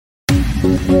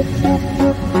Good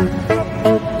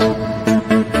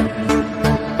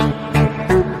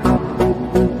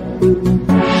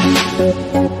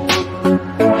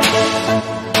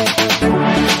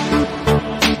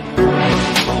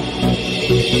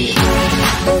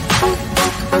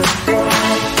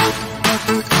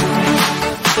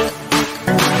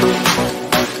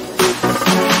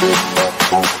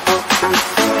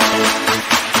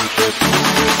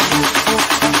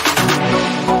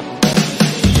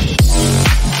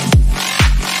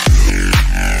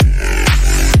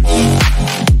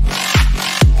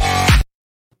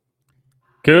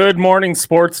morning,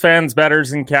 sports fans,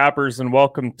 bettors, and cappers, and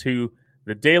welcome to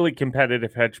the Daily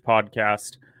Competitive Hedge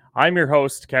Podcast. I'm your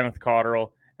host, Kenneth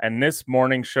Cotterill, and this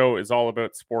morning show is all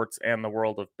about sports and the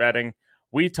world of betting.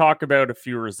 We talk about a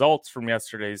few results from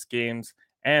yesterday's games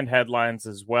and headlines,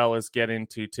 as well as get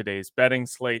into today's betting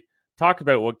slate, talk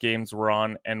about what games we're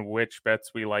on and which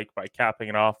bets we like by capping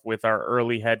it off with our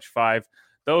early Hedge 5.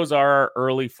 Those are our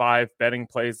early 5 betting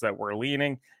plays that we're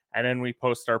leaning. And then we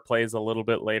post our plays a little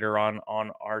bit later on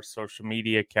our social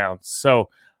media accounts. So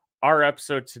our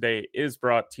episode today is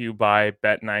brought to you by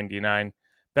Bet99.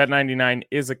 Bet99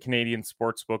 is a Canadian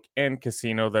sportsbook and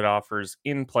casino that offers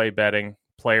in-play betting,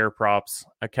 player props,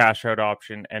 a cash-out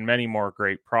option, and many more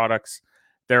great products.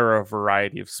 There are a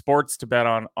variety of sports to bet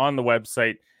on the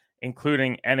website,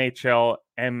 including NHL,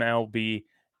 MLB,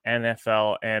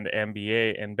 NFL, and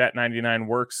NBA, and Bet99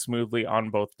 works smoothly on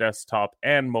both desktop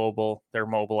and mobile. Their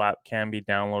mobile app can be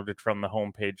downloaded from the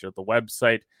homepage of the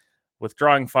website.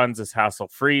 Withdrawing funds is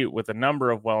hassle-free with a number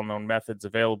of well-known methods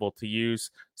available to use,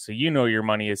 so you know your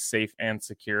money is safe and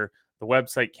secure. The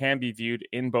website can be viewed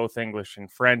in both English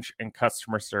and French, and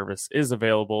customer service is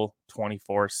available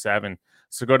 24/7.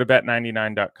 So go to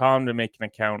bet99.com to make an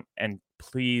account, and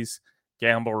please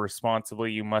gamble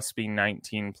responsibly. You must be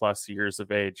 19 plus years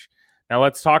of age. Now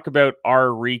let's talk about our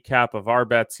recap of our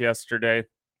bets yesterday.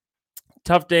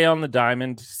 Tough day on the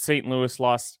diamond. St. Louis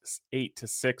lost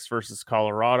 8-6 versus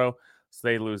Colorado, so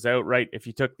they lose outright. If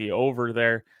you took the over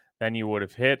there, then you would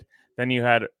have hit. Then you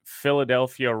had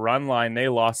Philadelphia run line. They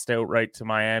lost outright to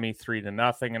Miami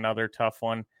 3-0. Another tough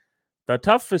one. The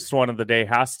toughest one of the day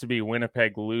has to be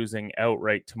Winnipeg losing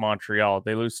outright to Montreal.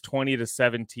 They lose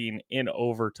 20-17 in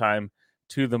overtime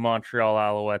to the Montreal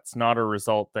Alouettes. Not a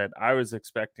result that I was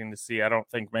expecting to see. I don't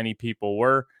think many people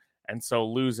were. And so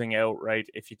losing outright,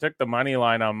 if you took the money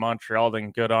line on Montreal,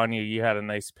 then good on you. You had a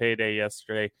nice payday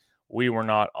yesterday. We were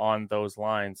not on those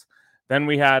lines. Then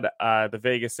we had the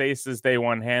Vegas Aces. They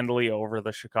won handily over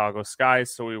the Chicago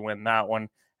Skies, so we win that one.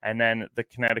 And then the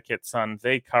Connecticut Sun,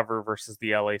 they cover versus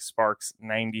the LA Sparks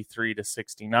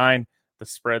 93-69. The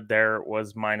spread there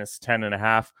was minus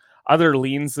 10.5. Other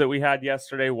leans that we had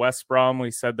yesterday, West Brom, we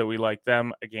said that we liked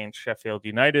them against Sheffield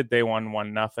United. They won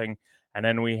 1-0. And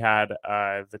then we had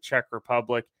the Czech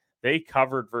Republic. They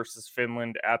covered versus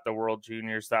Finland at the World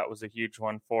Juniors. That was a huge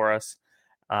one for us.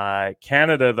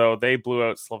 Canada, though, they blew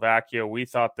out Slovakia. We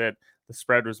thought that the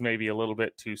spread was maybe a little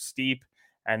bit too steep.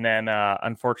 And then,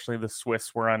 unfortunately, the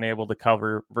Swiss were unable to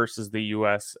cover versus the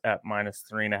U.S. at minus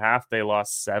 3.5. They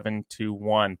lost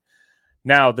 7-1.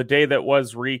 Now, the day that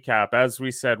was recap, as we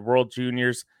said, World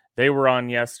Juniors, they were on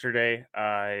yesterday.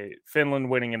 Finland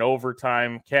winning in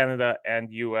overtime, Canada and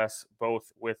U.S.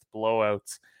 both with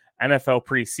blowouts. NFL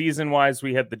preseason-wise,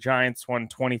 we had the Giants won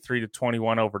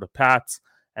 23-21 over the Pats,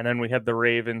 and then we had the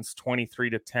Ravens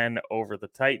 23-10 over the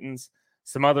Titans.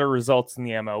 Some other results in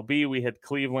the MLB, we had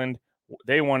Cleveland.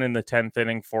 They won in the 10th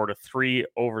inning 4-3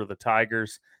 over the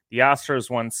Tigers. The Astros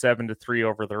won 7-3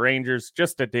 over the Rangers.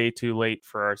 Just a day too late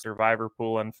for our survivor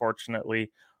pool,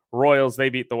 unfortunately. Royals, they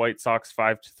beat the White Sox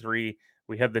 5-3.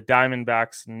 We had the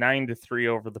Diamondbacks 9-3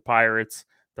 over the Pirates.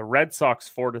 The Red Sox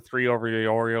 4-3 over the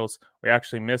Orioles. We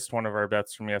actually missed one of our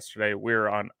bets from yesterday. We were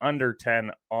on under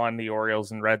 10 on the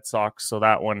Orioles and Red Sox, so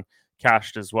that one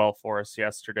cashed as well for us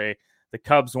yesterday. The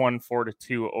Cubs won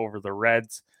 4-2 over the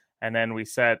Reds. And then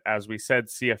as we said,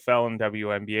 CFL and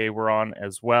WNBA were on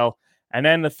as well. And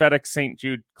then the FedEx St.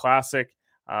 Jude Classic.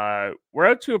 We're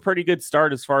out to a pretty good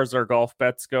start as far as our golf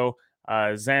bets go.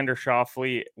 Xander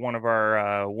Schauffele, one of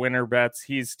our winner bets,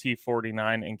 he's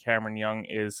T49 and Cameron Young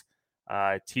is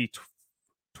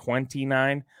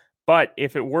T29. But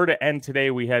if it were to end today,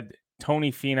 we had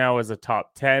Tony Finau as a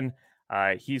top 10.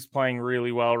 He's playing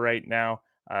really well right now.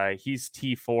 He's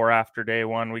T4 after day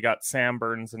one. We got Sam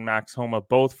Burns and Max Homa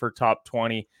both for top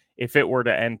 20. If it were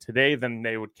to end today, then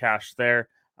they would cash there.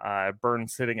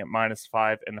 Burns sitting at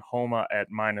 -5 and Homa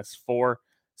at -4.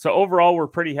 So overall, we're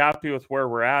pretty happy with where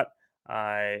we're at.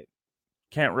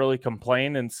 Can't really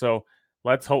complain. And so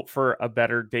let's hope for a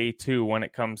better day two when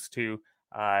it comes to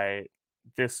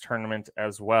this tournament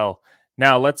as well.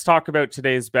 Now, let's talk about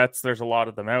today's bets. There's a lot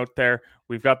of them out there.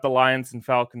 We've got the Lions and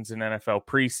Falcons in NFL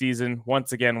preseason.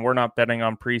 Once again, we're not betting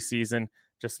on preseason,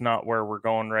 just not where we're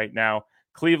going right now.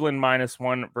 Cleveland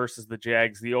 -1 versus the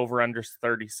Jags. The over-under is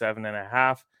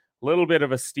 37.5. A little bit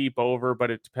of a steep over,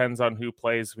 but it depends on who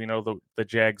plays. We know the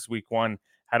Jags week 1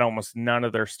 had almost none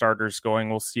of their starters going.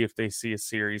 We'll see if they see a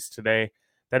series today.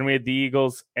 Then we had the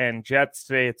Eagles and Jets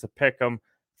today. It's a pick 'em.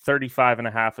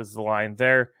 35.5 is the line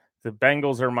there. The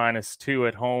Bengals are -2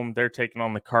 at home. They're taking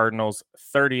on the Cardinals.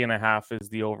 30.5 is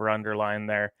the over-under line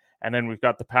there. And then we've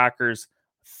got the Packers.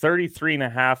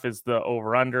 33.5 is the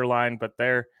over-under line, but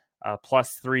they're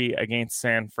 +3 against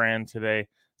San Fran today.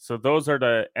 So those are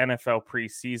the NFL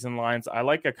preseason lines. I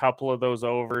like a couple of those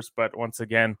overs, but once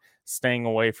again, staying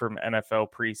away from NFL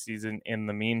preseason in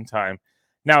the meantime.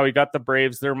 Now we got the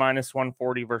Braves. They're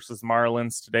 -140 versus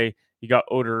Marlins today. You got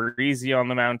Odorizzi on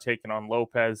the mound taking on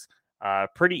Lopez.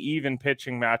 Pretty even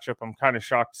pitching matchup. I'm kind of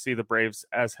shocked to see the Braves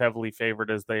as heavily favored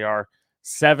as they are.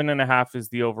 7.5 is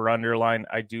the over-under line.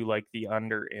 I do like the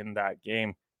under in that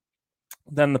game.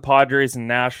 Then the Padres and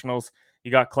Nationals. You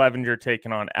got Clevenger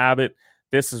taking on Abbott.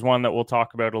 This is one that we'll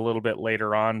talk about a little bit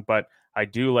later on, but I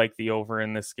do like the over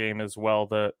in this game as well.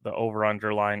 The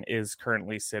over-under line is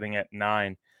currently sitting at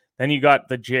 9. Then you got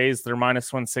the Jays. They're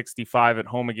 -165 at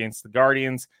home against the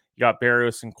Guardians. You got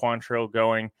Barrios and Quantrill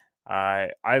going.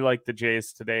 I like the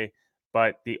Jays today,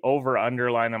 but the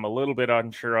over-under line I'm a little bit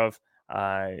unsure of,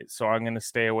 so I'm going to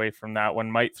stay away from that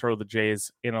one. Might throw the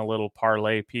Jays in a little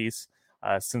parlay piece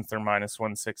since they're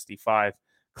 -165.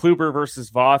 Kluber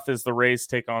versus Voth as the Rays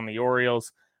take on the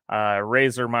Orioles.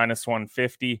 Rays are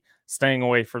 -150. Staying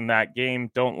away from that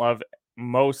game. Don't love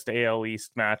most AL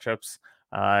East matchups,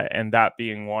 and that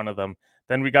being one of them.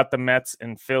 Then we got the Mets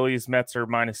and Phillies. Mets are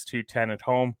 -210 at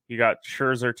home. You got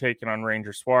Scherzer taking on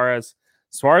Ranger Suarez.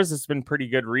 Suarez has been pretty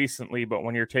good recently, but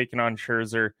when you're taking on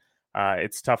Scherzer,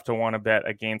 it's tough to want to bet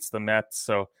against the Mets.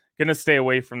 So going to stay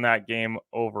away from that game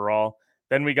overall.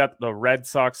 Then we got the Red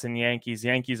Sox and Yankees.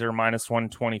 Yankees are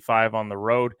 -125 on the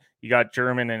road. You got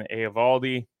German and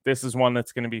Eovaldi. This is one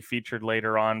that's going to be featured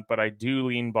later on, but I do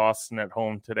lean Boston at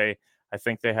home today. I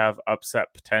think they have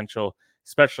upset potential,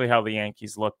 especially how the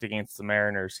Yankees looked against the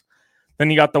Mariners. Then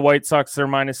you got the White Sox. They're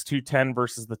 -210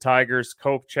 versus the Tigers.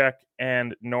 Kopechek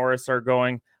and Norris are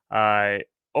going.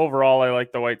 Overall, I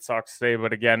like the White Sox today,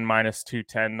 but again,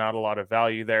 -210. Not a lot of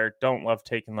value there. Don't love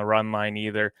taking the run line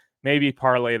either. Maybe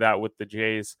parlay that with the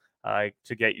Jays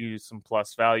to get you some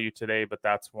plus value today, but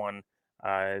that's one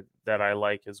that I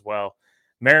like as well.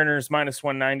 Mariners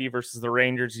 -190 versus the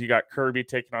Rangers. You got Kirby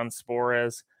taking on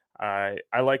Suarez. I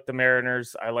like the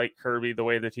Mariners. I like Kirby the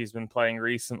way that he's been playing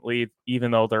recently, even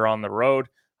though they're on the road,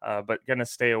 but going to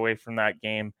stay away from that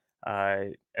game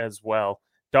as well.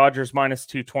 Dodgers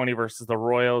 -220 versus the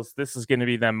Royals. This is going to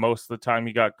be them most of the time.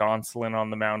 You got Gonsolin on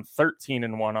the mound,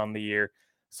 13-1 on the year.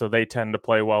 So they tend to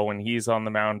play well when he's on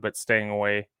the mound, but staying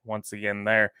away once again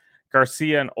there.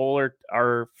 Garcia and Oler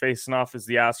are facing off as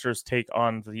the Astros take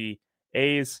on the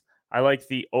A's. I like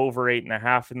the over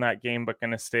 8.5 in that game, but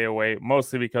going to stay away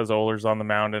mostly because Oler's on the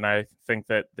mound, and I think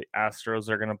that the Astros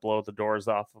are going to blow the doors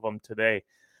off of them today.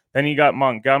 Then you got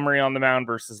Montgomery on the mound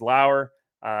versus Lauer.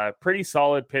 Pretty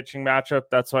solid pitching matchup.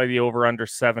 That's why the over-under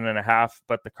 7.5,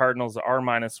 but the Cardinals are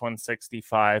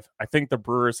 -165. I think the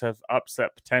Brewers have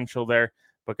upset potential there,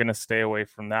 but going to stay away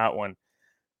from that one.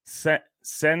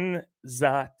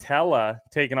 Senzatella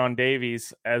taking on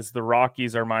Davies as the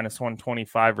Rockies are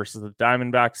 -125 versus the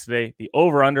Diamondbacks today. The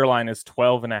over-under line is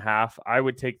 12.5. I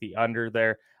would take the under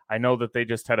there. I know that they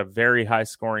just had a very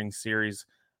high-scoring series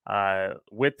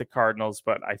with the Cardinals,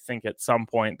 but I think at some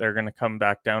point they're going to come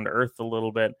back down to earth a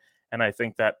little bit, and I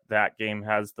think that that game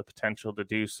has the potential to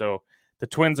do so. The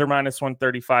Twins are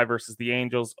 -135 versus the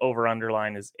Angels. Over-under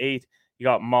line is 8. You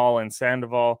got Mall and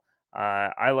Sandoval.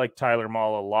 I like Tyler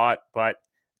Mall a lot, but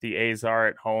the A's are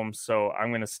at home, so I'm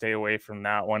going to stay away from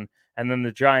that one. And then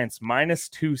the Giants,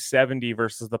 -270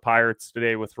 versus the Pirates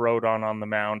today with Rodon on the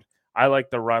mound. I like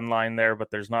the run line there, but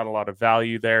there's not a lot of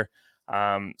value there.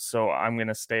 So I'm going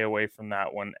to stay away from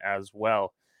that one as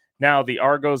well. Now, the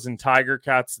Argos and Tiger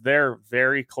Cats, they're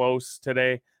very close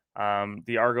today.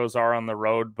 The Argos are on the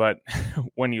road, but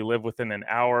when you live within an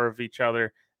hour of each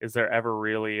other, is there ever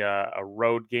really a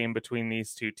road game between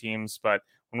these two teams? But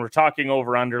when we're talking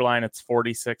over underline, it's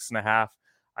 46.5.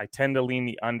 I tend to lean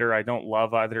the under. I don't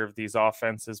love either of these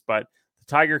offenses, but the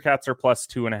Tiger Cats are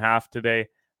 +2.5 today.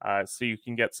 So you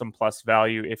can get some plus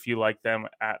value if you like them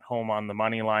at home on the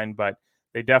money line, but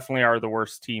they definitely are the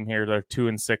worst team here. They're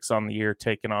 2-6 on the year,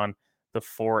 taking on the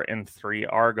 4-3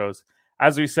 Argos.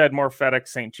 As we said, more FedEx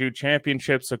St. Jude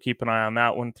championships, so keep an eye on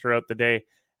that one throughout the day.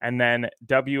 And then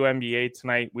WNBA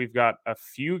tonight, we've got a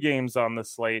few games on the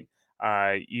slate.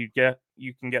 You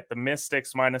can get the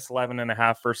Mystics minus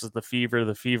 11.5 versus the Fever.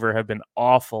 The Fever have been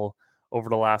awful over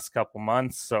the last couple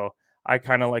months, so I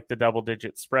kind of like the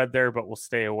double-digit spread there, but we'll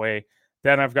stay away.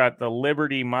 Then I've got the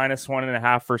Liberty minus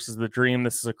 1.5 versus the Dream.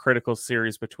 This is a critical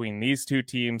series between these two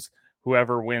teams.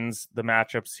 Whoever wins the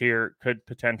matchups here could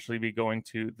potentially be going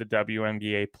to the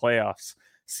WNBA playoffs.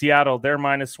 Seattle, they're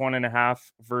minus 1.5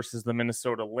 versus the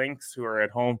Minnesota Lynx, who are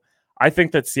at home. I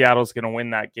think that Seattle's going to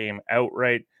win that game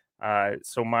outright.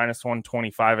 So minus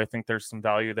 125, I think there's some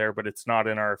value there, but it's not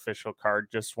in our official card,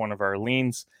 just one of our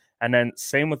leans. And then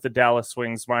same with the Dallas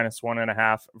Wings, minus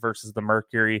 1.5 versus the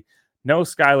Mercury. No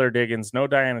Skylar Diggins, no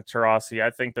Diana Taurasi. I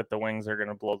think that the Wings are going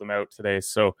to blow them out today.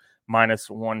 So minus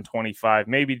 125.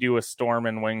 Maybe do a Storm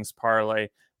and Wings parlay,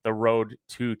 the road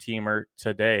 2-teamer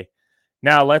today.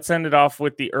 Now, let's end it off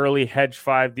with the early hedge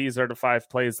 5. These are the 5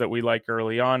 plays that we like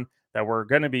early on that we're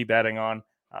going to be betting on.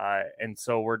 And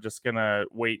so we're just going to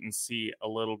wait and see a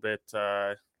little bit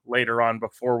later on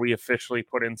before we officially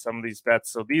put in some of these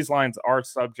bets. So these lines are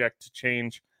subject to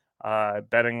change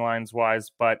betting lines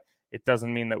wise, but it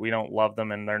doesn't mean that we don't love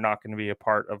them and they're not going to be a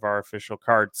part of our official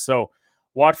card. So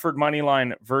Watford money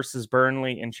line versus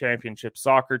Burnley in Championship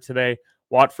Soccer today.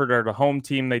 Watford are the home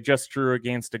team. They just drew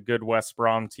against a good West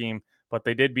Brom team, but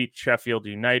they did beat Sheffield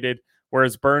United.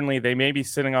 Whereas Burnley, they may be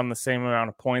sitting on the same amount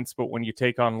of points, but when you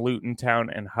take on Luton Town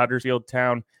and Huddersfield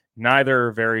Town, neither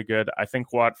are very good. I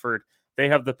think Watford, they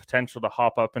have the potential to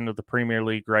hop up into the Premier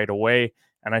League right away,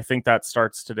 and I think that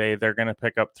starts today. They're going to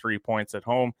pick up 3 points at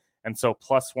home, and so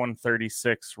plus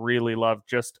 136, really love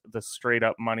just the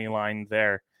straight-up money line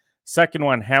there. Second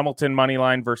one, Hamilton money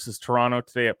line versus Toronto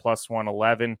today at plus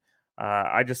 111.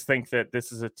 I just think that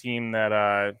this is a team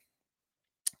that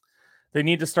they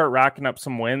need to start racking up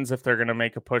some wins if they're going to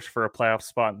make a push for a playoff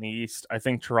spot in the East. I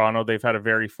think Toronto, they've had a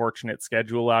very fortunate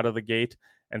schedule out of the gate,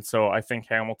 and so I think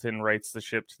Hamilton rights the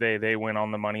ship today. They win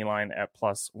on the money line at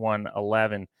plus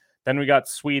 111. Then we got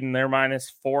Sweden, they're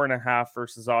minus 4.5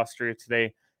 versus Austria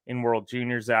today in World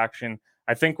Juniors action.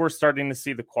 I think we're starting to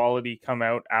see the quality come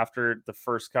out after the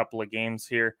first couple of games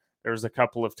here. There's a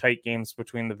couple of tight games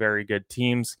between the very good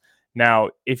teams. Now,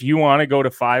 if you want to go to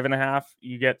 5.5,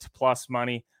 you get to plus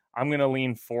money. I'm going to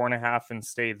lean 4.5 and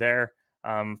stay there.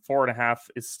 4.5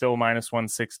 is still minus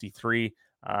 163.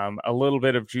 A little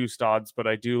bit of juiced odds, but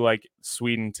I do like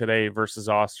Sweden today versus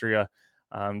Austria.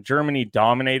 Germany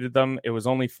dominated them. It was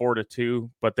only 4-2,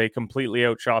 but they completely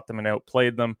outshot them and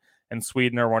outplayed them. And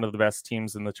Sweden are one of the best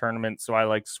teams in the tournament, so I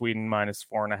like Sweden minus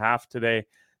 4.5 today.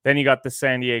 Then you got the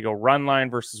San Diego run line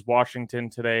versus Washington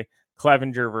today.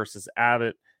 Clevenger versus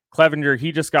Abbott. Clevenger,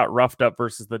 he just got roughed up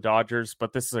versus the Dodgers,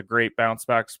 but this is a great bounce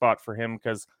back spot for him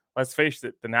because let's face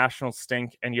it, the Nationals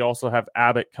stink, and you also have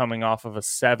Abbott coming off of a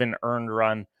 7 earned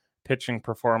run pitching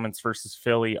performance versus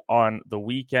Philly on the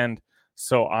weekend.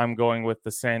 So I'm going with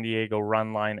the San Diego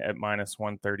run line at minus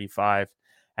 135.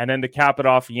 And then to cap it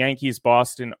off, Yankees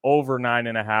Boston over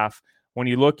 9.5. When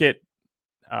you look at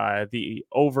the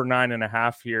over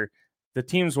 9.5 here, the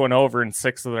teams went over in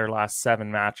 6 of their last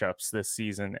 7 matchups this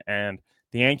season, and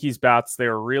the Yankees bats, they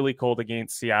were really cold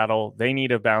against Seattle. They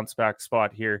need a bounce back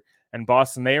spot here. And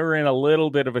Boston, they were in a little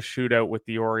bit of a shootout with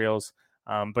the Orioles.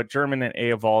 But German and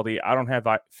Eovaldi, I don't have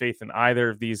faith in either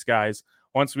of these guys.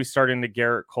 Once we start into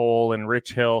Garrett Cole and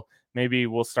Rich Hill, maybe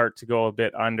we'll start to go a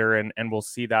bit under and we'll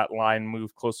see that line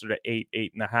move closer to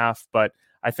 8.5. But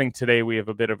I think today we have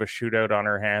a bit of a shootout on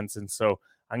our hands. And so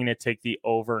I'm going to take the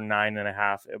over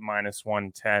 9.5 at minus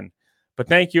 110. But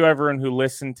thank you, everyone who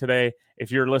listened today.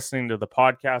 If you're listening to the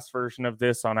podcast version of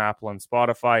this on Apple and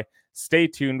Spotify, stay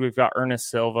tuned. We've got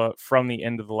Ernest Silva from the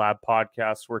Into the Lab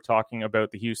podcast. We're talking about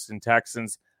the Houston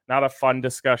Texans. Not a fun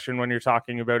discussion when you're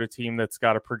talking about a team that's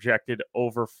got a projected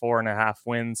over 4.5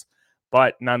 wins.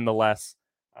 But nonetheless,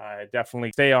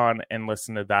 definitely stay on and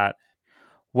listen to that.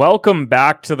 Welcome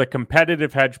back to the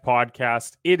Competitive Hedge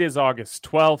podcast. It is August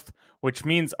 12th, which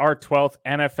means our 12th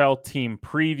NFL team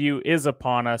preview is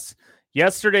upon us.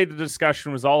 Yesterday, the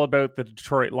discussion was all about the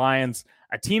Detroit Lions,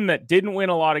 a team that didn't win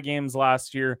a lot of games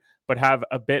last year, but have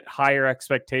a bit higher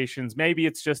expectations. Maybe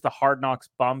it's just a Hard Knocks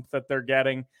bump that they're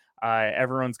getting.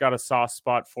 Everyone's got a soft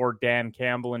spot for Dan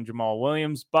Campbell and Jamal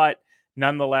Williams, but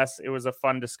nonetheless, it was a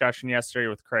fun discussion yesterday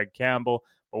with Craig Campbell.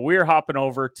 But we're hopping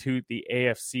over to the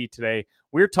AFC today.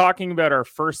 We're talking about our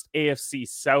first AFC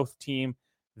South team,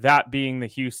 that being the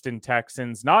Houston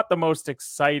Texans. Not the most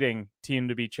exciting team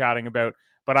to be chatting about,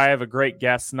 but I have a great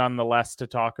guest nonetheless to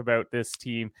talk about this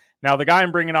team. Now, the guy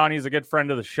I'm bringing on, he's a good friend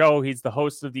of the show. He's the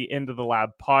host of the Into the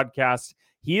Lab podcast.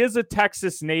 He is a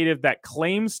Texas native that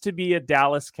claims to be a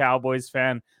Dallas Cowboys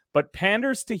fan, but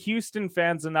panders to Houston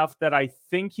fans enough that I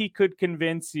think he could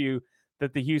convince you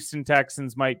that the Houston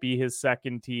Texans might be his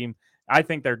second team. I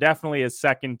think they're definitely his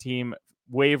second team,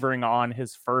 wavering on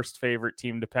his first favorite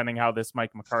team, depending how this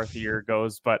Mike McCarthy year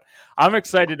goes. But I'm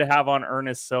excited to have on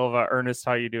Ernest Silva. Ernest,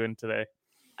 how you doing today?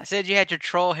 I said you had your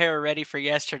troll hair ready for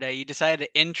yesterday. You decided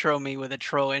to intro me with a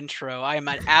troll intro. I am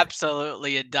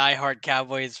absolutely a diehard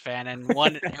Cowboys fan and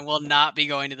will not be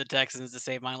going to the Texans to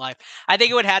save my life. I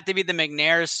think it would have to be the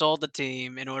McNairs sold the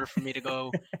team in order for me to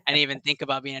go and even think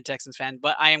about being a Texans fan.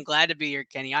 But I am glad to be here,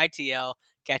 Kenny. ITL,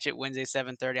 catch it Wednesday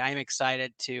 7:30. I am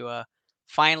excited to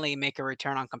finally make a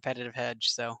return on Competitive Hedge.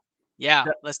 So yeah,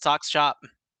 let's talk shop.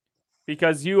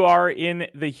 Because you are in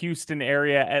the Houston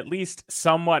area, at least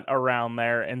somewhat around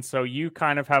there, and so you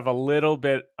kind of have a little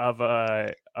bit of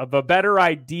a better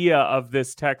idea of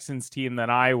this Texans team than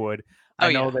I would.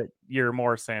 I know that you're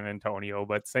more San Antonio,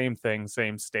 but same thing,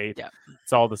 same state. Yeah.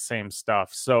 It's all the same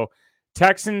stuff. So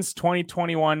Texans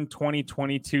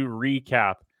 2021-2022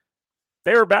 recap.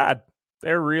 They were bad.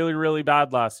 They were really, really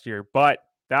bad last year. But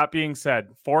that being said,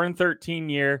 4-13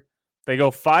 year. They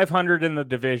go 500 in the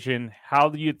division. How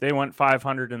they went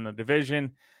 500 in the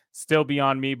division, still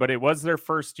beyond me, but it was their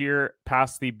first year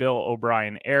past the Bill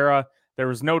O'Brien era. There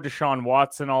was no Deshaun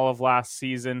Watson all of last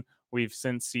season. We've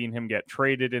since seen him get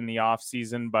traded in the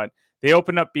offseason, but they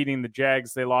opened up beating the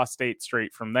Jags. They lost 8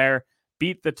 straight from there,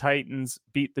 beat the Titans,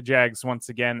 beat the Jags once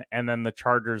again, and then the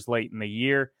Chargers late in the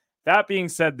year. That being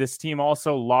said, this team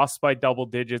also lost by double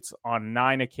digits on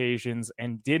 9 occasions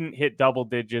and didn't hit double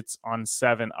digits on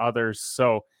 7 others.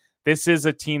 So this is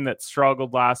a team that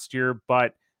struggled last year,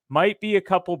 but might be a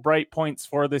couple bright points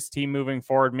for this team moving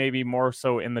forward, maybe more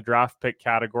so in the draft pick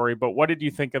category. But what did you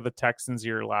think of the Texans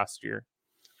year last year?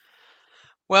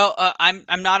 Well, I'm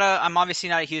obviously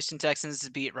not a Houston Texans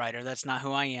beat writer. That's not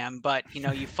who I am. But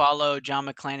you follow John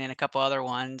McClain and a couple other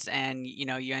ones, and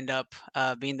you end up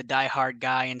being the diehard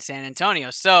guy in San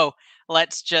Antonio. So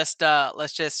let's just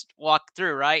walk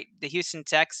through, right? The Houston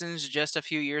Texans just a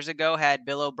few years ago had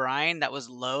Bill O'Brien, that was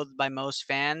loathed by most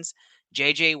fans.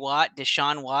 J.J. Watt,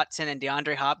 Deshaun Watson, and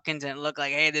DeAndre Hopkins, and it looked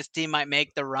like, hey, this team might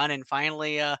make the run and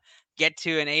finally get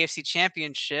to an AFC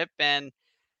Championship. And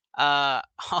all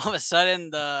of a sudden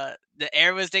the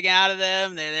air was taken out of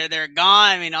them. They're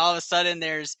gone. I mean, all of a sudden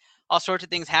there's all sorts of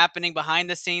things happening behind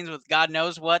the scenes with God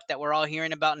knows what that we're all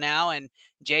hearing about now. And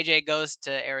JJ goes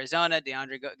to Arizona.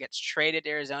 Gets traded to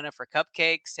Arizona for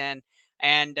cupcakes, and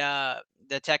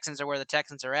the Texans are where the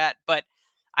Texans are at. But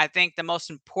I think the most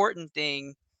important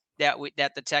thing that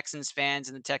the Texans fans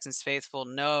and the Texans faithful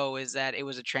know is that it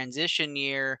was a transition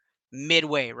year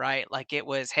midway, right? Like it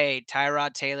was, hey,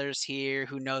 Tyrod Taylor's here.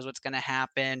 Who knows what's going to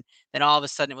happen? Then all of a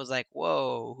sudden it was like,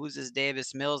 whoa, who's this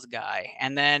Davis Mills guy?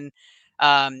 And then,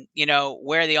 how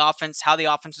the offense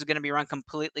was going to be run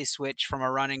completely switched from a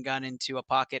run and gun into a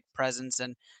pocket presence.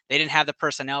 And they didn't have the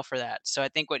personnel for that. So I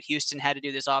think what Houston had to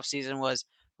do this offseason was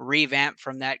revamp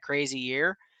from that crazy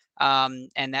year.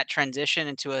 And that transition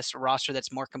into a roster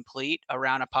that's more complete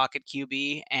around a pocket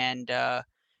QB and a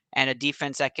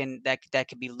defense that can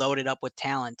be loaded up with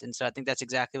talent. And so I think that's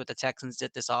exactly what the Texans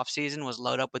did this offseason, was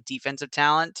load up with defensive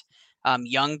talent,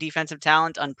 young defensive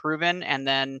talent, unproven, and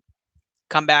then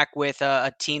come back with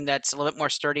a team that's a little bit more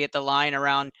sturdy at the line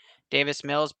around Davis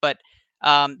Mills. But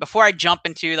before I jump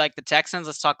into like the Texans,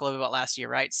 let's talk a little bit about last year,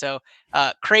 right? So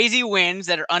crazy wins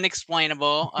that are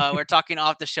unexplainable. We're talking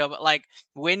off the show, but like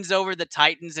wins over the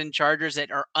Titans and Chargers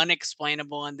that are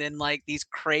unexplainable, and then like these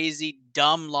crazy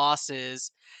dumb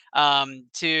losses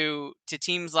to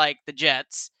teams like the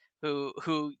Jets,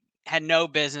 who had no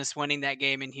business winning that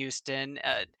game in Houston,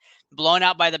 blown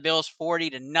out by the Bills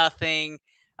 40-0.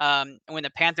 When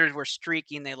the Panthers were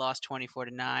streaking, they lost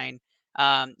 24-9.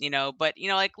 But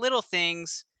like little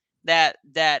things that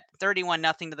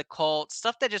 31-0 to the Colts,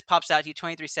 stuff that just pops out to you,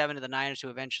 23-7 to the Niners, who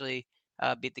eventually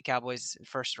beat the Cowboys in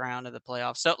first round of the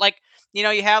playoffs. So like, you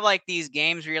have like these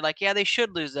games where you're like, yeah, they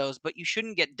should lose those, but you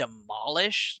shouldn't get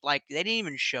demolished. Like they didn't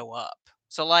even show up.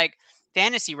 So like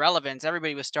fantasy relevance,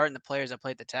 everybody was starting the players that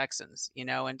played the Texans,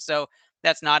 and so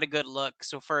that's not a good look.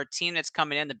 So for a team that's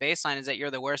coming in, the baseline is that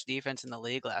you're the worst defense in the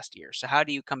league last year. So how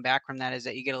do you come back from that? Is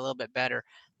that you get a little bit better?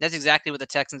 That's exactly what the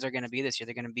Texans are going to be this year.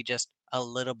 They're going to be just a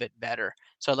little bit better.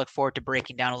 So I look forward to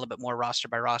breaking down a little bit more roster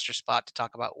by roster spot to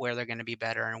talk about where they're going to be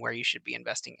better and where you should be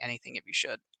investing anything if you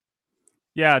should.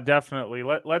 Yeah, definitely.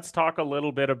 Let's talk a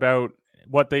little bit about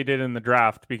what they did in the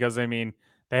draft, because I mean,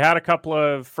 they had a couple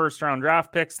of first round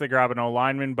draft picks. They grab an O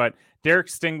lineman, but Derek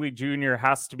Stingley Jr.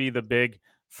 has to be the big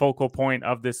focal point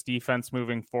of this defense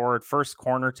moving forward. First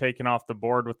corner taken off the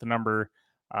board with the number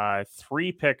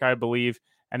 3 pick, I believe.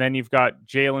 And then you've got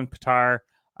Jalen Pitar,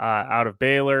 out of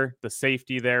Baylor, the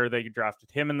safety there. They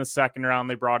drafted him in the second round.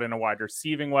 They brought in a wide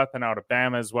receiving weapon out of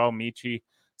Bama as well, Michi.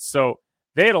 So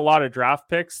they had a lot of draft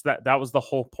picks. That was the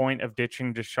whole point of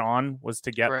ditching Deshaun, was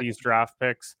to get Correct. these draft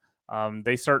picks.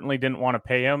 They certainly didn't want to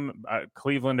pay him.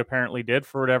 Cleveland apparently did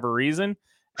for whatever reason.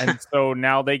 And so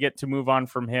now they get to move on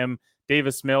from him.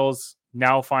 Davis Mills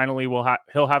now finally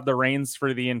he'll have the reins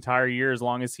for the entire year as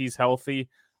long as he's healthy.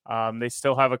 They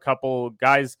still have a couple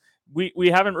guys. We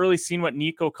haven't really seen what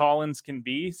Nico Collins can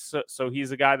be. So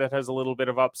he's a guy that has a little bit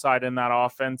of upside in that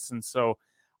offense. And so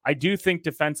I do think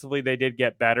defensively they did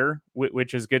get better,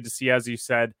 which is good to see, as you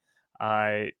said.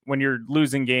 When you're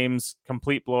losing games,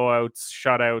 complete blowouts,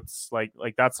 shutouts, like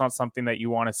that's not something that you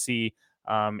want to see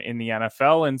in the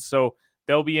NFL. And so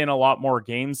they'll be in a lot more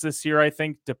games this year, I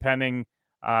think, depending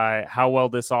how well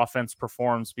this offense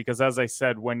performs. Because as I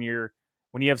said, when you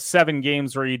have 7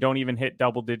 games where you don't even hit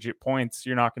double-digit points,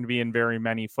 you're not going to be in very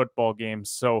many football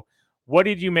games. So what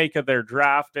did you make of their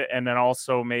draft? And then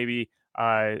also maybe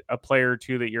a player or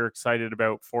two that you're excited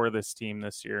about for this team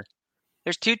this year?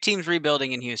 There's 2 teams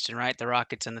rebuilding in Houston, right? The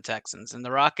Rockets and the Texans. And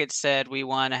the Rockets said, we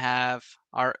want to have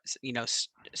our,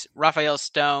 Raphael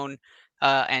Stone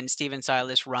and Steven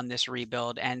Silas run this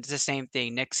rebuild. And it's the same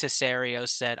thing. Nick Caserio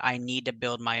said, I need to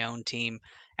build my own team.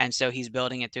 And so he's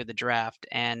building it through the draft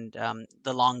and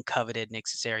the long coveted Nick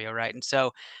Caserio, right? And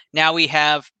so now we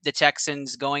have the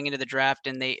Texans going into the draft,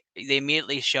 and they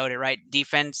immediately showed it, right?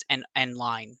 Defense and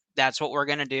line. That's what we're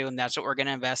going to do, and that's what we're going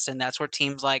to invest in. That's where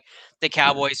teams like the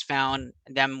Cowboys found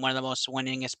them one of the most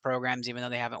winningest programs, even though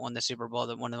they haven't won the Super Bowl,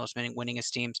 one of the most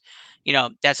winningest teams.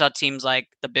 That's how teams like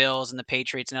the Bills and the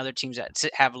Patriots and other teams that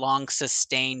have long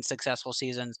sustained successful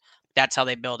seasons, that's how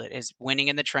they build it, is winning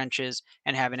in the trenches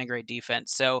and having a great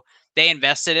defense. So they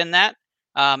invested in that,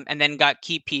 and then got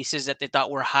key pieces that they thought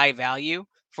were high value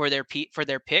for their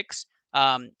picks.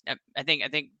 I think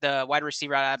the wide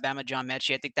receiver out of Alabama, John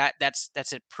Mechie, I think that's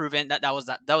a proven that was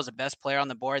the best player on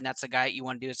the board, and that's the guy you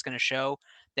want to do. It's going to show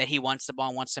that he wants the ball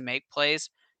and wants to make plays,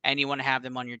 and you want to have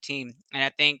them on your team. And I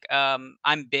think I'm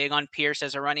big on Pierce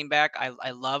as a running back.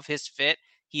 I love his fit.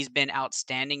 He's been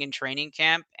outstanding in training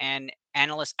camp, and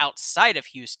analysts outside of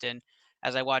Houston,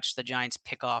 as I watched the Giants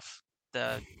pick off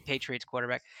the Patriots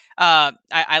quarterback,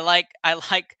 I like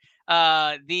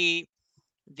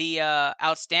the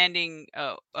outstanding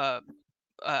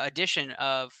addition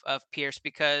of Pierce,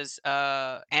 because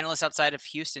analysts outside of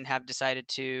Houston have decided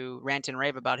to rant and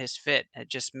rave about his fit. It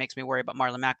just makes me worry about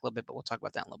Marlon Mack a little bit, but we'll talk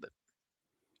about that in a little bit.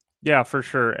 Yeah, for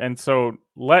sure. And so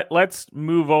let's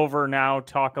move over now,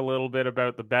 talk a little bit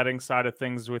about the betting side of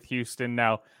things with Houston.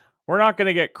 Now, we're not going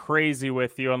to get crazy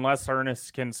with you unless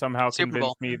Ernest can somehow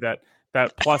convince me that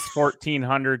plus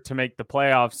 1,400 to make the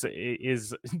playoffs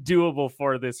is doable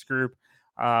for this group.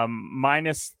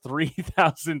 Minus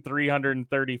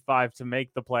 3,335 to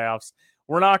make the playoffs.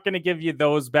 We're not going to give you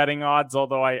those betting odds,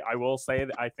 although I will say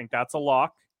that I think that's a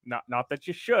lock. Not that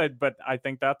you should, but I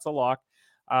think that's a lock.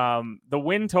 The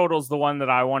win total is the one that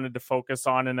I wanted to focus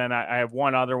on, and then I have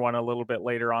one other one a little bit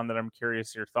later on that I'm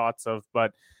curious your thoughts of.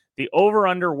 But the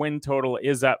over-under win total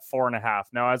is at 4.5.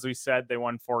 Now, as we said, they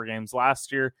won 4 games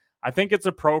last year. I think it's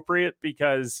appropriate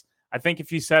because I think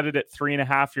if you set it at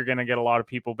 3.5, you're going to get a lot of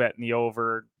people betting the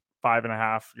over.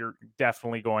 5.5, you're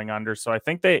definitely going under. So I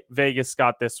think Vegas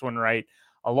got this one right.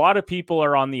 A lot of people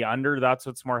are on the under. That's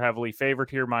what's more heavily favored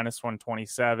here, minus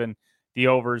 127. The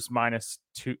overs minus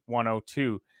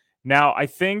 102. Now, I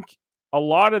think a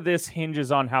lot of this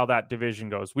hinges on how that division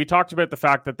goes. We talked about the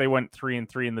fact that they went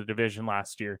 3-3 in the division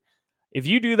last year. If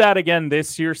you do that again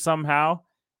this year somehow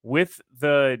with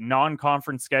the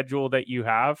non-conference schedule that you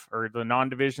have, or the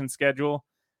non-division schedule,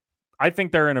 I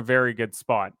think they're in a very good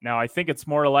spot. Now, I think it's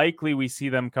more likely we see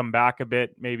them come back a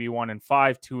bit, maybe 1-5,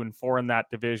 2-4 in that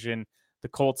division. The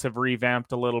Colts have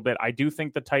revamped a little bit. I do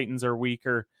think the Titans are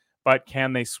weaker, but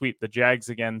can they sweep the Jags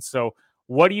again? So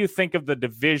what do you think of the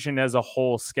division as a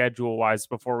whole schedule-wise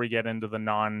before we get into the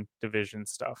non-division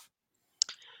stuff?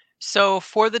 So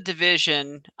for the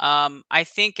division, I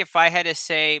think if I had to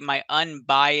say my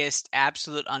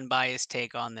absolute unbiased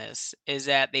take on this is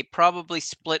that they probably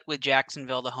split with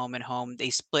Jacksonville, the home and home. They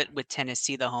split with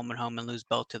Tennessee, the home and home, and lose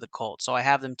both to the Colts. So I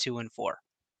have them 2-4.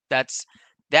 That's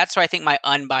what I think my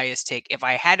unbiased take. If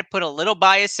I had to put a little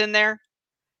bias in there,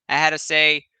 I had to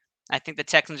say I think the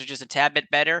Texans are just a tad bit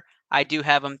better. I do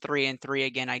have them 3-3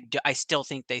 again. I still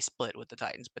think they split with the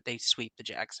Titans, but they sweep the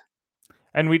Jags.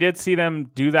 And we did see them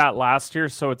do that last year,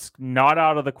 so it's not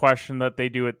out of the question that they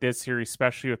do it this year,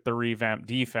 especially with the revamped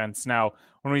defense. Now,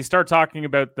 when we start talking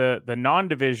about the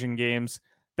non-division games,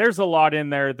 there's a lot in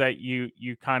there that you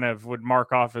kind of would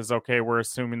mark off as, okay, we're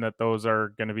assuming that those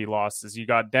are going to be losses. You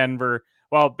got Denver,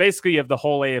 well, basically you have the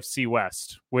whole AFC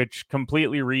West, which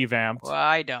completely revamped. Well,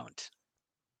 I don't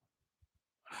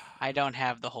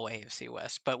have the whole AFC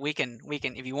West, but we can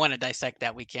if you want to dissect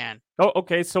that, we can. Oh,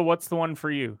 okay. So what's the one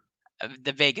for you?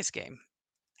 The Vegas game.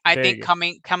 I think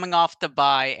coming off the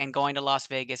bye and going to Las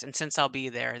Vegas, and since I'll be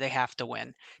there, they have to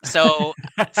win. So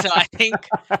I think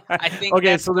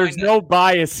okay. So there's no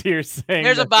bias here saying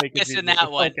there's a bias in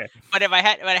that one. Okay. But if I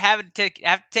have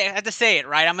to say it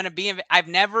right, I've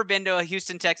never been to a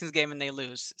Houston Texans game and they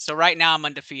lose. So right now I'm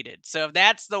undefeated. So if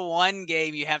that's the one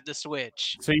game you have to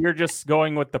switch. So you're just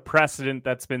going with the precedent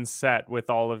that's been set with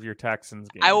all of your Texans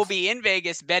games. I will be in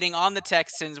Vegas betting on the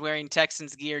Texans, wearing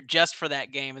Texans gear just for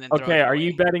that game, and then okay. Are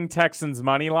you betting Texans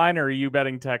money line or are you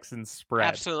betting Texans spread?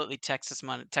 Absolutely Texans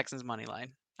money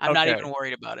line. I'm not even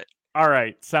worried about it. All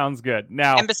right, sounds good.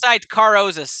 Now, and besides, Carr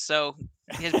owes us, so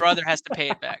his brother has to pay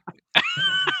it back.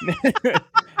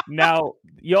 Now,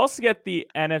 you also get the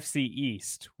NFC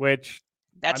East, which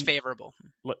that's favorable.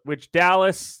 Which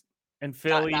Dallas and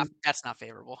Philly, that's not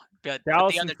favorable. But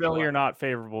Dallas and Philly are not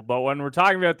favorable. But when we're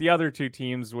talking about the other two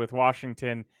teams with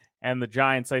Washington and the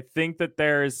Giants, I think that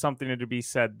there is something to be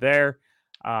said there.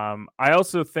 I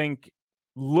also think,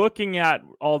 looking at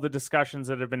all the discussions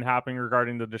that have been happening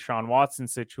regarding the Deshaun Watson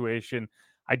situation,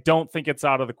 I don't think it's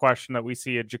out of the question that we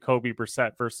see a Jacoby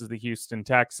Brissett versus the Houston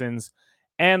Texans,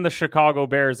 and the Chicago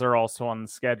Bears are also on the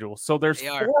schedule. So there's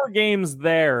 4 games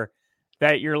there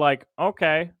that you're like,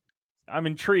 okay, I'm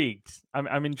intrigued.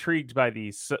 I'm intrigued by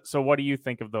these. So what do you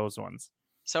think of those ones?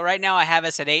 So right now I have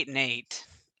us at 8-8.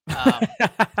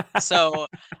 So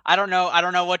I don't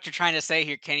know what you're trying to say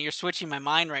here, Kenny. You're switching my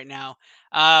mind right now.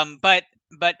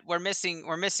 But we're missing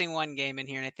one game in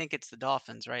here, and I think it's the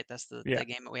Dolphins, right? That's the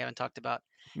game that we haven't talked about.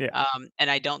 Yeah.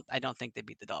 And I don't think they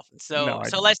beat the Dolphins. So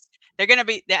they're gonna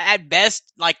be at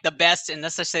best like the best, and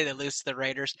let's just say they lose to the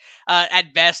Raiders.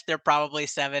 At best, they're probably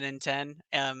 7-10.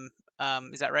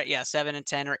 Is that right? Yeah,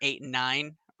 7-10 or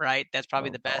 8-9, right? That's probably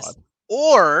the best. God.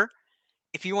 Or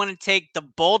if you want to take the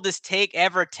boldest take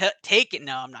ever, take it.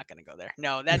 No, I'm not going to go there.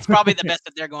 No, that's probably the best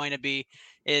that they're going to be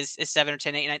is 7 or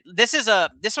 10, 8, 9.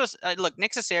 Look,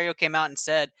 Nick Caserio came out and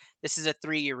said this is a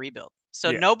 3-year rebuild.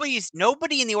 So nobody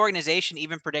in the organization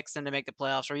even predicts them to make the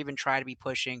playoffs or even try to be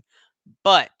pushing.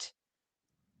 But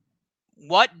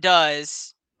what do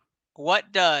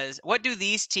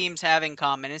these teams have in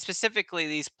common, and specifically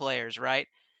these players, right?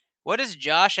 What does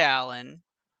Josh Allen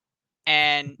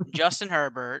and Justin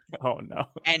Herbert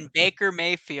and Baker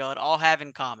Mayfield all have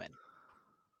in common?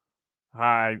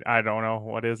 I don't know.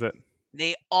 What is it?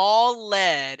 They all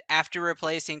led after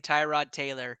replacing Tyrod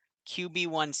Taylor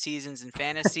QB1 seasons in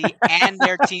fantasy and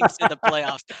their teams to the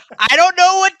playoffs. I don't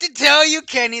know what to tell you,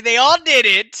 Kenny. They all did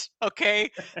it.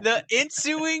 Okay. The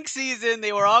ensuing season,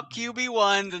 they were all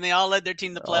QB1s and they all led their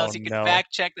team to the playoffs. You can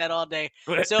fact check that all day.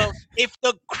 So if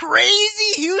the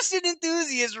crazy Houston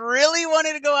enthusiasts really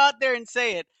wanted to go out there and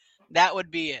say it, that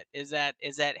would be it. Is that,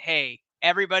 hey,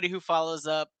 everybody who follows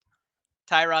up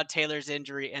Tyrod Taylor's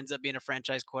injury ends up being a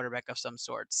franchise quarterback of some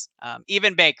sorts.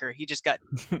 Even Baker, he just got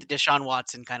Deshaun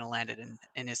Watson kind of landed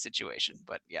in his situation.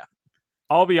 But yeah,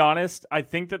 I'll be honest. I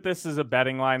think that this is a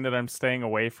betting line that I'm staying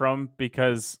away from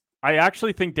because I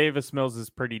actually think Davis Mills is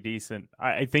pretty decent.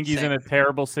 I think he's in a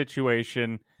terrible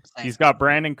situation. He's got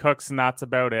Brandon Cooks, and that's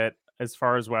about it as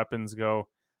far as weapons go.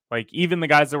 Like even the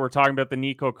guys that we're talking about, the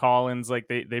Nico Collins, like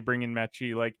they bring in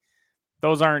Mechie, like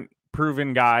those aren't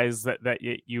proven guys that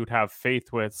you'd have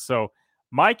faith with. So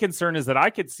my concern is that I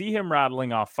could see him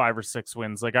rattling off 5 or 6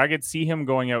 wins. Like I could see him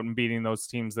going out and beating those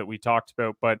teams that we talked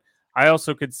about, but I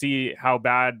also could see how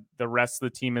bad the rest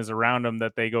of the team is around him,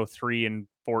 that they go 3-14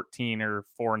 or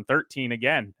 4-13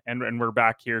 again. And we're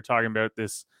back here talking about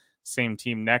this same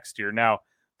team next year. Now,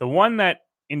 the one that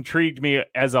intrigued me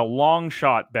as a long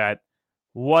shot bet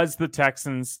was the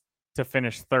Texans to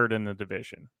finish 3rd in the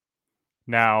division.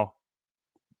 Now,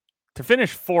 to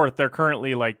finish 4th, they're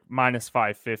currently like minus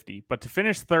 550, but to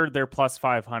finish 3rd, they're plus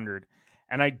 500.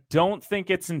 And I don't think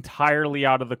it's entirely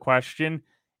out of the question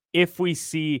if we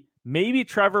see maybe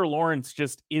Trevor Lawrence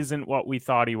just isn't what we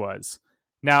thought he was.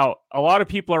 Now, a lot of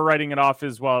people are writing it off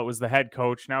as, well, it was the head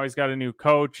coach. Now he's got a new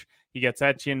coach. He gets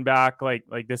Etienne back. Like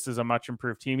this is a much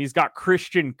improved team. He's got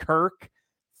Christian Kirk,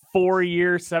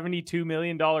 4-year, $72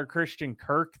 million Christian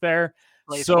Kirk there.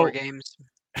 Plays 4 games.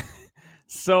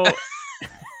 So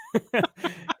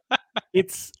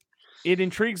it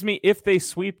intrigues me if they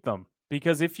sweep them,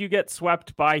 because if you get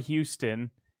swept by Houston,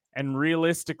 and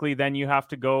realistically then you have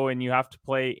to go and you have to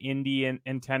play Indy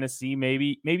and Tennessee,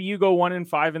 maybe you go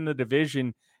 1-5 in the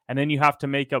division and then you have to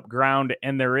make up ground,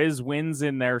 and there is wins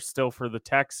in there still for the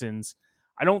Texans.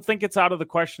 I don't think it's out of the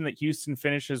question that Houston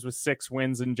finishes with 6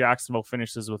 wins and Jacksonville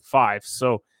finishes with 5.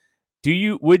 So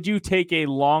would you take a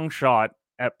long shot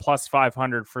at plus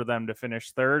 500 for them to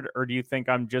finish third, or do you think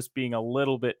I'm just being a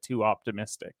little bit too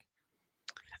optimistic?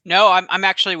 No, I'm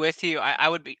actually with you.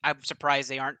 I'm surprised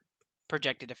they aren't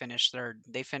projected to finish third.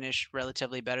 They finish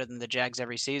relatively better than the Jags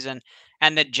every season.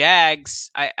 And the Jags,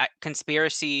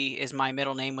 conspiracy is my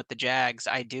middle name with the Jags.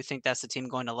 I do think that's the team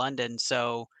going to London.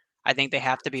 So I think they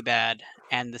have to be bad,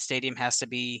 and the stadium has to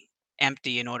be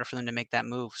empty in order for them to make that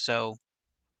move. So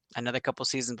another couple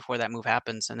seasons before that move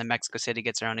happens, and then Mexico City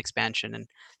gets their own expansion, and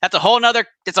that's a whole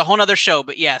nother show.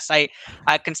 But yes, I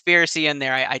conspiracy in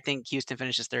there. I think Houston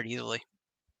finishes third easily.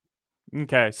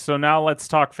 Okay, so now let's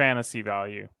talk fantasy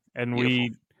value. And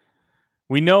Beautiful.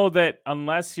 we know that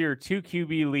unless you're 2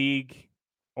 QB league,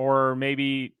 or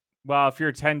maybe, well, if you're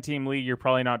a 10-team league, you're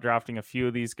probably not drafting a few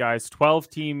of these guys.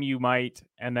 12-team you might,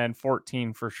 and then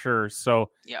 14 for sure.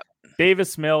 So Yep.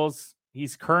 Davis Mills,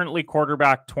 he's currently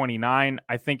quarterback 29.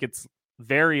 I think it's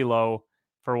very low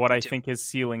for what I think his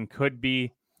ceiling could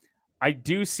be. I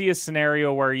do see a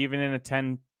scenario where even in a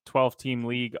 10, 12 team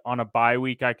league on a bye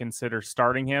week, I consider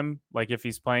starting him. Like if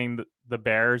he's playing the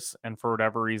Bears and for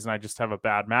whatever reason, I just have a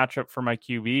bad matchup for my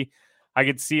QB, I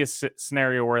could see a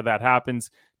scenario where that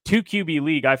happens. 2 QB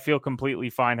league, I feel completely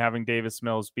fine having Davis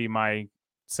Mills be my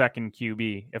second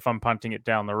QB if I'm punting it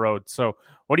down the road. So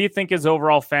what do you think his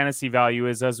overall fantasy value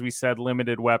is? As we said,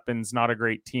 limited weapons, not a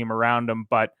great team around him,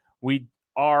 but we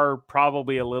are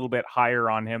probably a little bit higher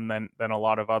on him than a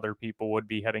lot of other people would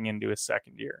be heading into his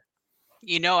second year.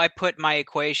 I put my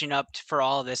equation up for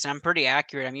all of this, and I'm pretty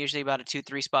accurate. I'm usually about a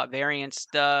 2-3 spot variance.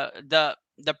 The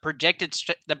predicted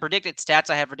stats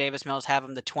I have for Davis Mills have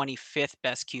him the 25th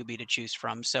best QB to choose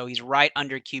from. So he's right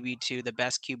under QB2, the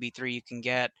best QB3 you can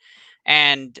get.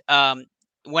 And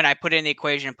when I put in the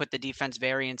equation and put the defense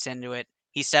variance into it,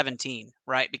 he's 17,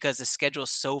 right? Because the schedule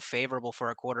is so favorable for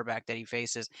a quarterback that he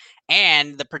faces,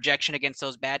 and the projection against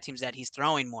those bad teams that he's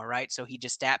throwing more, right? So he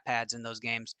just stat pads in those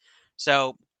games.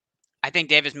 So I think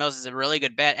Davis Mills is a really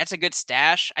good bet. That's a good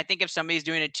stash. I think if somebody's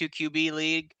doing a 2 QB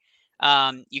league,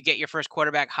 you get your first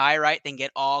quarterback high, right? Then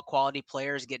get all quality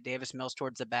players, get Davis Mills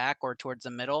towards the back or towards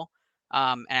the middle.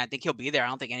 And I think he'll be there. I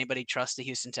don't think anybody trusts the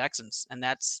Houston Texans, and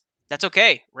that's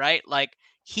okay, right? Like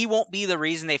he won't be the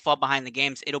reason they fall behind the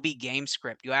games. It'll be game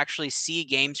script. You actually see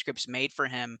game scripts made for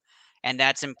him, and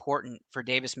that's important for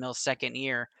Davis Mills' second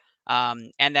year.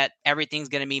 And that everything's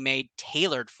going to be made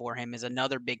tailored for him is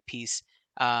another big piece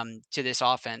to this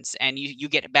offense. And you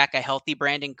get back a healthy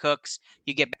Brandon Cooks,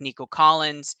 you get back Nico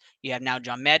Collins, you have now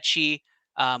John Mechie.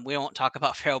 We won't talk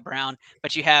about Farrell Brown,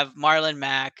 but you have Marlon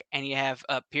Mack and you have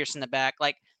Pierce in the back.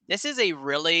 Like this is a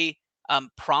really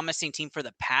promising team for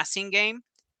the passing game.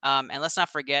 And let's not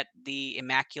forget the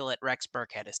immaculate Rex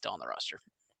Burkhead is still on the roster.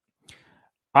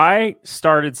 I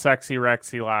started Sexy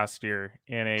Rexy last year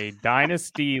in a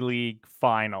Dynasty League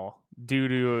final due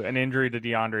to an injury to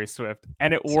DeAndre Swift,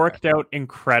 and it worked out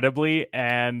incredibly,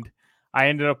 and I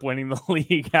ended up winning the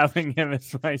league having him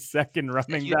as my second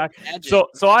running back. So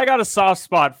I got a soft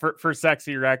spot for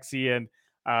Sexy Rexy, and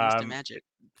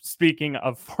speaking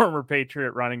of former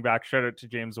Patriot running back, shout out to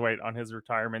James White on his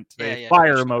retirement today.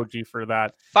 Fire emoji for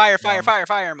that. Fire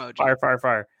emoji.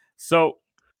 Fire. So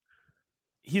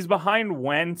he's behind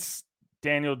Wentz,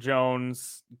 Daniel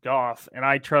Jones, Goff, and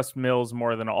I trust Mills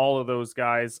more than all of those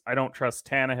guys. I don't trust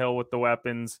Tannehill with the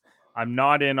weapons. I'm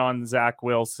not in on Zach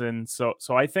Wilson. So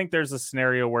I think there's a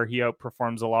scenario where he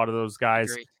outperforms a lot of those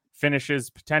guys, finishes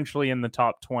potentially in the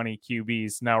top 20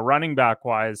 QBs. Now, running back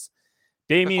wise,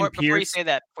 Damian Pierce. Before you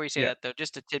say that, though,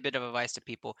 just a tidbit of advice to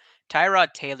people.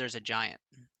 Tyrod Taylor's a giant.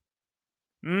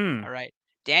 All right.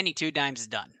 Danny Two Dimes is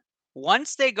done.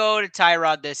 Once they go to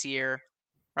Tyrod this year,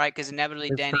 right? Because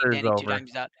inevitably Danny Two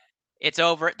Dimes out. It's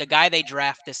over. The guy they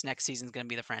draft this next season is going to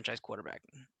be the franchise quarterback.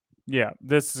 Yeah,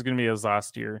 this is going to be his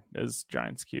last year as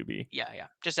Giants QB. Yeah.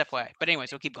 Just FYI. But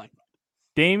anyways, we'll keep going.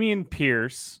 Damian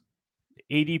Pierce,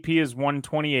 ADP is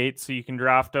 128, so you can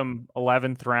draft him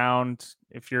 11th round.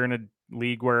 If you're in a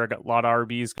league where a lot of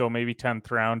RBs go, maybe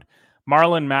 10th round.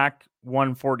 Marlon Mack,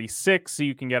 146, so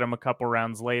you can get him a couple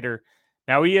rounds later.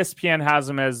 Now, ESPN has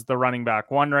him as the running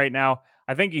back 1 right now.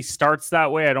 I think he starts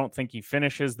that way. I don't think he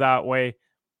finishes that way.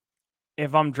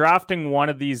 If I'm drafting one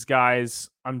of these guys,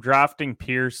 I'm drafting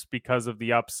Pierce because of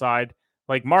the upside.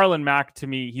 Like Marlon Mack, to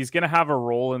me, he's going to have a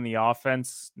role in the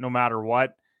offense no matter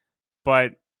what.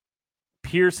 But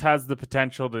Pierce has the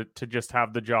potential to just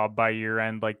have the job by year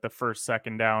end, like the first,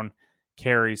 second down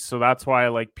carries. So that's why I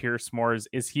like Pierce more.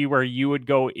 Is he where you would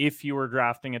go if you were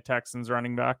drafting a Texans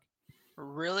running back?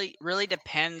 Really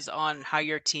depends on how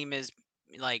your team is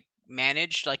like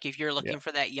managed. Like if you're looking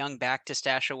for that young back to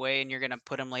stash away and you're going to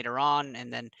put him later on,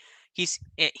 and then he's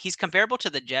comparable to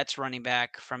the Jets running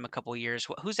back from a couple years.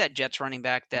 Who's that Jets running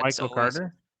back that's Michael always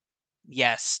Carter.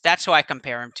 Yes, that's who I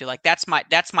compare him to. Like that's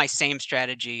my same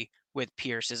strategy with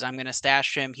Pierce is I'm going to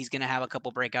stash him. He's going to have a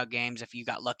couple breakout games. If you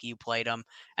got lucky, you played him,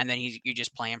 and then you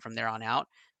just play him from there on out.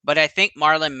 But I think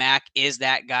Marlon Mack is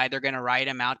that guy. They're going to ride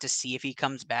him out to see if he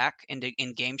comes back in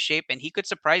game shape, and he could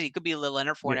surprise. He could be a little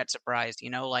Leonard Yeah. Fournette surprised.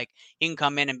 Like he can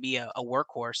come in and be a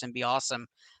workhorse and be awesome.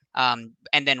 And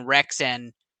then Rex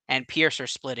and Pierce are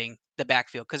splitting the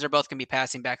backfield because they're both going to be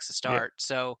passing backs to start.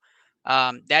 So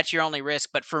that's your only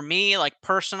risk. But for me, like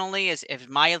personally, if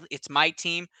it's my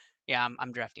team, yeah,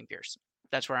 I'm drafting Pierce.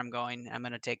 That's where I'm going. I'm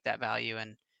going to take that value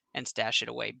and stash it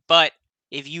away. But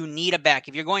if you need a back,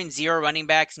 if you're going 0 running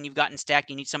backs and you've gotten stacked,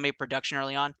 you need somebody production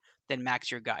early on, then Mac's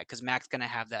your guy because Mac's going to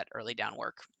have that early down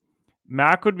work.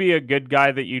 Mac would be a good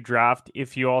guy that you draft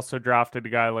if you also drafted a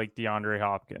guy like DeAndre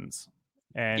Hopkins.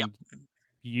 And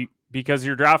because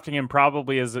you're drafting him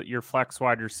probably as your flex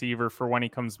wide receiver for when he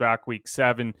comes back week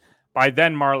 7. By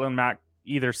then, Marlon Mack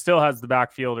either still has the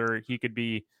backfield or he could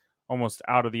be almost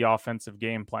out of the offensive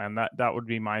game plan. That would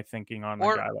be my thinking on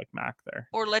a guy like Mack there.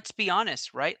 Or let's be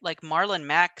honest, right? Like Marlon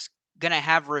Mack's going to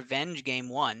have revenge game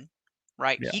 1,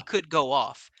 right? Yeah. He could go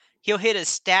off. He'll hit a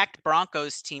stacked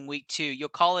Broncos team week 2. You'll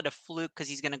call it a fluke because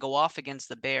he's going to go off against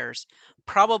the Bears.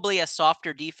 Probably a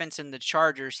softer defense in the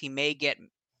Chargers. He may get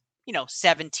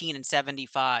 17 and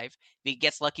 75. If he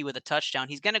gets lucky with a touchdown,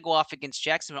 he's going to go off against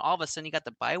Jacksonville. All of a sudden, you got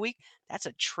the bye week. That's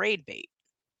a trade bait.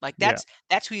 Like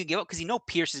that's who you give up because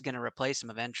Pierce is going to replace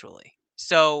him eventually.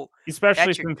 So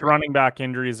especially since running back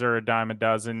injuries are a dime a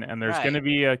dozen, and there's going to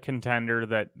be a contender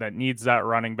that needs that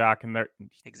running back, and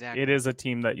it is a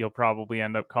team that you'll probably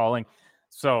end up calling.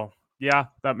 So yeah,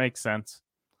 that makes sense.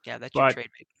 Yeah, that's your trade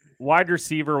bait. Wide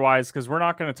receiver wise, because we're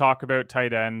not going to talk about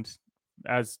tight end,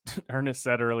 as Ernest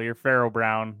said earlier, Pharaoh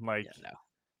Brown,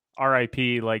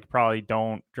 RIP, probably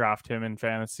don't draft him in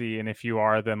fantasy. And if you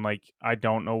are, then I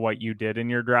don't know what you did in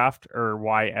your draft or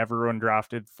why everyone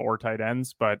drafted 4 tight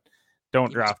ends, but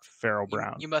don't draft Pharaoh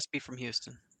Brown. You must be from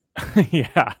Houston.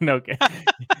 Yeah, no.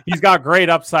 He's got great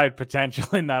upside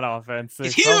potential in that offense.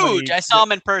 He's huge. I saw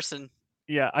him in person.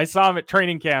 Yeah, I saw him at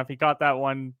training camp. He caught that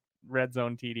one red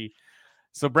zone TD.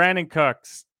 So Brandon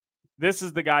Cooks, this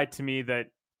is the guy to me that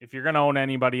if you're going to own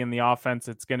anybody in the offense,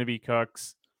 it's going to be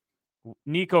Cooks.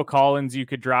 Nico Collins, you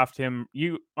could draft him.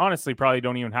 You honestly probably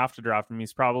don't even have to draft him.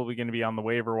 He's probably going to be on the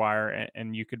waiver wire,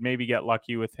 and you could maybe get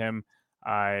lucky with him,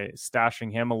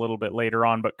 stashing him a little bit later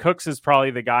on. But Cooks is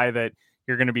probably the guy that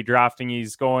you're going to be drafting.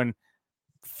 He's going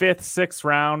 5th, 6th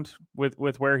round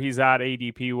with where he's at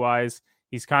ADP wise.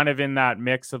 He's kind of in that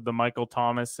mix of the Michael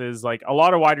Thomases, like a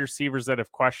lot of wide receivers that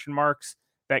have question marks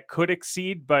that could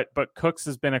exceed, but Cooks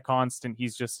has been a constant.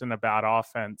 He's just in a bad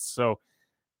offense. So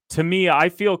to me, I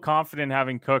feel confident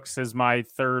having Cooks as my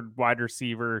 3rd wide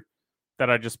receiver that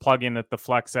I just plug in at the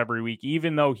flex every week.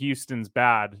 Even though Houston's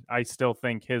bad, I still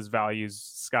think his value's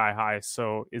sky high.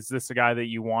 So is this a guy that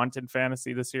you want in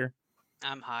fantasy this year?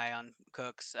 I'm high on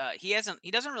Cooks. He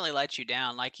doesn't really let you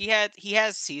down. Like he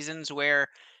has seasons where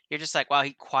you're just like, wow,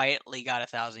 he quietly got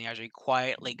 1,000 yards, or he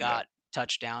quietly got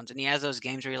touchdowns, and he has those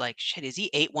games where you're like, shit, is he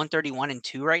 131 and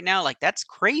 2 right now? Like that's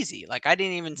crazy. Like I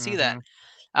didn't even see that.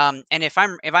 And if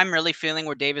I'm really feeling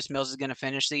where Davis Mills is going to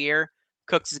finish the year,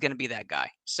 Cooks is going to be that guy.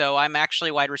 So I'm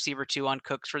actually wide receiver 2 on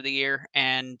Cooks for the year,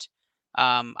 and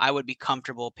I would be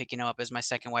comfortable picking him up as my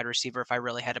 2nd wide receiver if I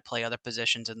really had to play other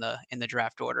positions in the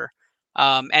draft order.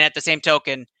 And at the same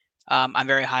token, I'm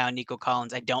very high on Nico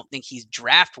Collins. I don't think he's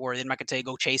draft worthy. I'm not going to tell you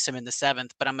go chase him in the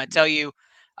 7th, but I'm going to tell you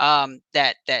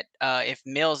that if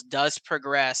Mills does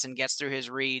progress and gets through his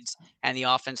reads and the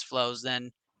offense flows,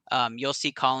 then you'll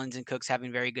see Collins and Cooks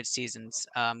having very good seasons.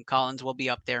 Collins will be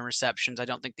up there in receptions. I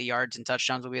don't think the yards and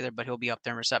touchdowns will be there, but he'll be up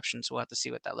there in receptions. So we'll have to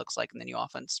see what that looks like in the new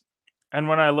offense. And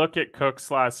when I look at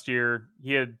Cooks last year,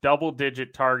 he had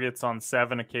double-digit targets on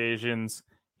 7 occasions.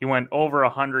 He went over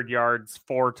 100 yards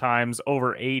 4 times,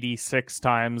 over 86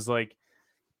 times. Like,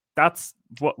 that's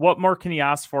what more can you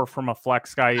ask for from a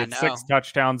flex guy? He had 6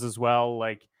 touchdowns as well.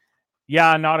 Like,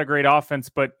 yeah, not a great offense,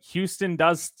 but Houston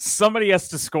somebody has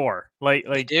to score. Like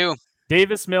they do.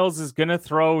 Davis Mills is going to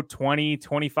throw 20,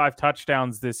 25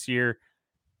 touchdowns this year,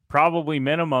 probably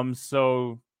minimum.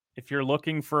 So if you're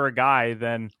looking for a guy,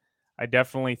 then I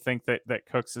definitely think that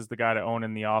Cooks is the guy to own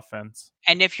in the offense.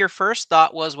 And if your first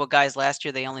thought was, well, guys, last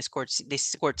year they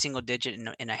scored single digit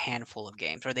in a handful of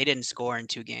games, or they didn't score in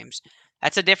 2 games.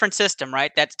 That's a different system,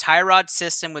 right? That's Tyrod's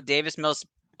system with Davis Mills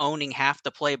owning half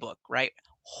the playbook, right?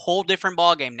 Whole different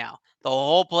ball game now. The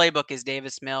whole playbook is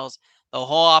Davis Mills. The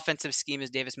whole offensive scheme is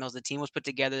Davis Mills. The team was put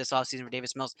together this offseason for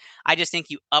Davis Mills. I just think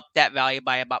you up that value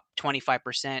by about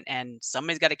 25%, and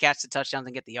somebody's got to catch the touchdowns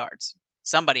and get the yards.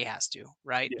 Somebody has to,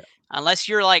 right? Yeah. Unless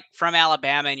you're like from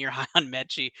Alabama and you're high on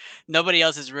Mechie, nobody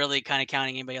else is really kind of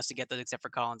counting anybody else to get those except for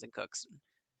Collins and Cooks.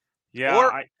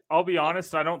 Yeah, I'll be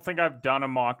honest. I don't think I've done a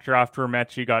mock draft where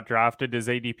Mechie got drafted. His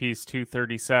ADP is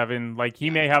 237. Like, he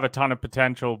may have a ton of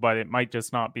potential, but it might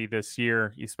just not be this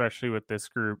year, especially with this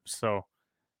group. So,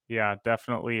 yeah,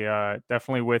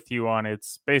 definitely with you on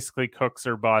it's basically Cooks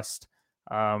or bust.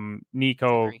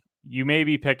 Nico, you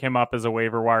maybe pick him up as a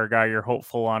waiver wire guy. You're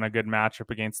hopeful on a good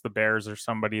matchup against the Bears or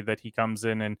somebody that he comes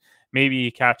in and maybe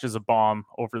he catches a bomb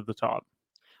over the top.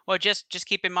 Well, just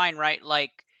keep in mind, right?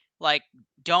 Like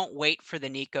don't wait for the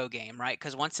Nico game, right?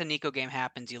 Because once the Nico game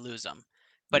happens, you lose them.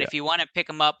 But if you want to pick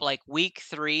them up, like week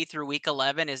 3 through week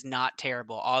 11 is not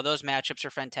terrible. All those matchups are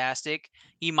fantastic.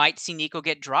 You might see Nico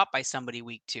get dropped by somebody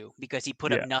week 2 because he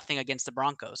put up nothing against the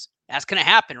Broncos. That's going to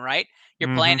happen, right?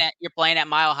 You're playing at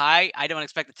Mile High. I don't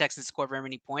expect the Texans to score very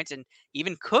many points, and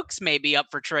even Cooks may be up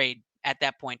for trade at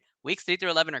that point. Weeks 3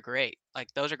 through 11 are great.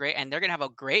 Like, those are great, and they're going to have a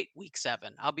great week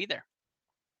 7. I'll be there.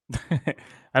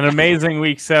 An amazing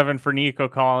week 7 for Nico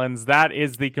Collins. That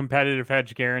is the competitive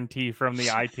hedge guarantee from the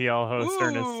ITL host,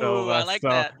 Ernest Silva. I like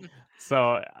that.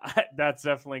 So that's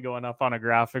definitely going up on a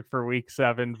graphic for week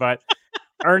 7. But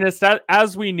Ernest,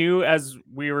 as we knew, as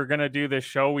we were going to do this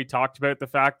show, we talked about the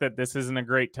fact that this isn't a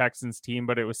great Texans team,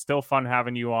 but it was still fun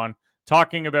having you on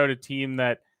talking about a team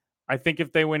that I think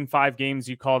if they win 5 games,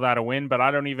 you call that a win, but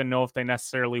I don't even know if they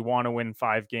necessarily want to win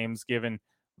 5 games given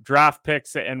draft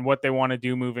picks and what they want to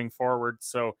do moving forward.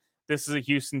 So this is a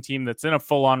Houston team that's in a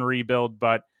full-on rebuild,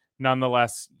 but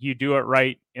nonetheless, you do it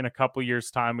right in a couple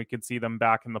years' time, we could see them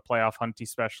back in the playoff hunt,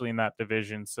 especially in that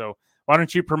division. So why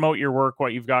don't you promote your work,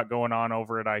 what you've got going on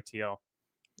over at ITL?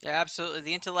 Yeah, absolutely.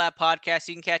 The Into Lab podcast,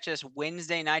 you can catch us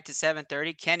Wednesday night to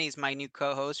 7:30. Kenny's my new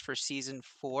co-host for season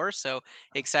 4, so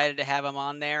excited to have him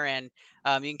on there. And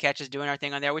you can catch us doing our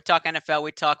thing on there. We talk NFL,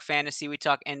 we talk fantasy, we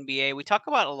talk NBA, we talk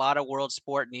about a lot of world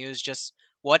sport news, just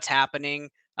what's happening,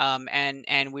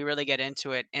 and we really get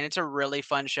into it. And it's a really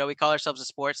fun show. We call ourselves a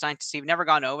sports scientist. If you've never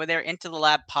gone over there, Into the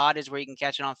Lab Pod is where you can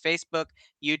catch it on Facebook,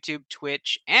 YouTube,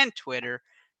 Twitch, and Twitter.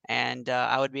 And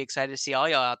I would be excited to see all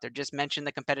y'all out there. Just mention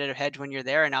the competitive hedge when you're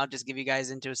there, and I'll just give you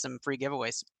guys into some free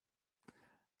giveaways.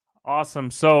 Awesome.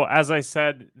 So, as I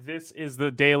said, this is the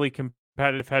Daily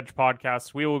Competitive Hedge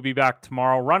podcast. We will be back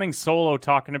tomorrow running solo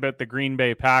talking about the Green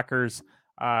Bay Packers.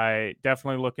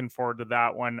 Definitely looking forward to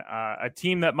that one. A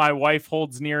team that my wife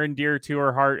holds near and dear to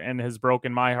her heart and has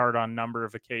broken my heart on a number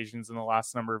of occasions in the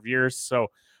last number of years.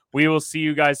 So, we will see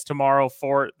you guys tomorrow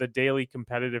for the Daily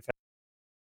Competitive Hedge.